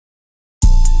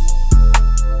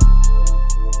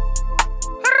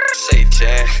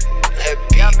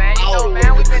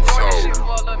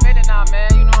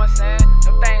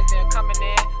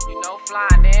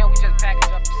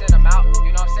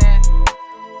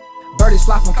bitch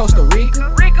fly from Costa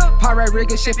Rica. Pirate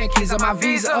Rica, shipping keys on my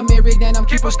visa. A mirror, then I'm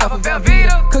keeping stuff of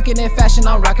Velveeta. Cooking in fashion,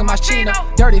 I'm rocking my chino.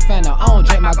 Dirty Fanta, I don't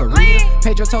drink margarita.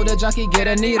 Pedro told the junkie, get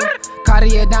a needle.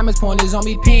 Cartier diamonds, pointers on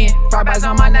me, pen. Frybites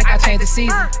on my neck, I changed the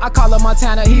season. I call him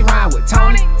Montana, he rhyme with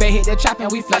Tony. Fay hit the trap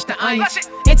and we flush the onions.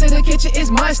 Into the kitchen, it's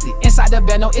musty. Inside the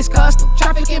bed, no, it's custom.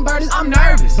 Trafficking birdies, I'm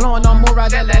nervous. Blowing on more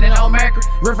ride, letting on Mercury.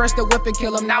 Reverse the whip and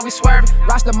kill him, now we swerving.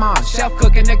 Roster mom, chef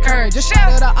cooking the curd. Just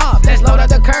shout it up, let's load up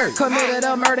the curd. Committed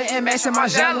a murder in Mason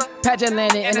Margiela. Pageant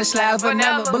landed in the slab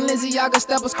vanilla. Balenciaga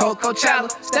steppers,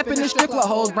 Coachella. Step in the strip club,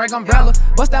 hoes, break umbrella.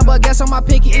 Bust that baguette on my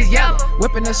pinky, is yellow.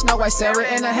 Whipping the snow white Sarah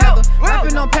and the heather.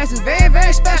 Rapping on passes, very,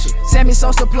 very special. Sammy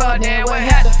Sosa plug, then what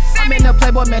Heather. I'm in the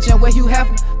Playboy mansion where Hugh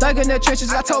Hefner. Thug in the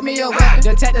trenches, I told me a weapon.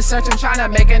 Detective searching, trying to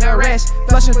make an arrest.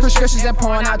 Flushing prescriptions and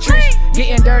pouring out trees.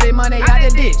 Getting dirty money out the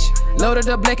ditch. Loaded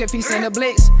the blick if he send a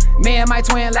blitz. Me and my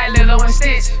twin like Lilo and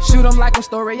Stitch. Shoot him like I'm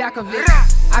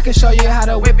Storyakavich. I can show you how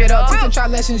to whip it up. Teach them try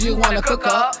lessons you wanna cook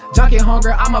up. Junkie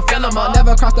hungry, I'ma fill him up.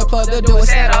 Never cross the plug to do a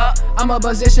setup. I'm a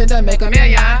position to make a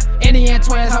million. Indian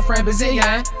twins, her friend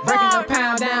Brazilian. Breaking the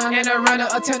pound down in a runner,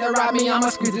 attempt to rob me, I'ma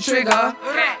squeeze the trigger.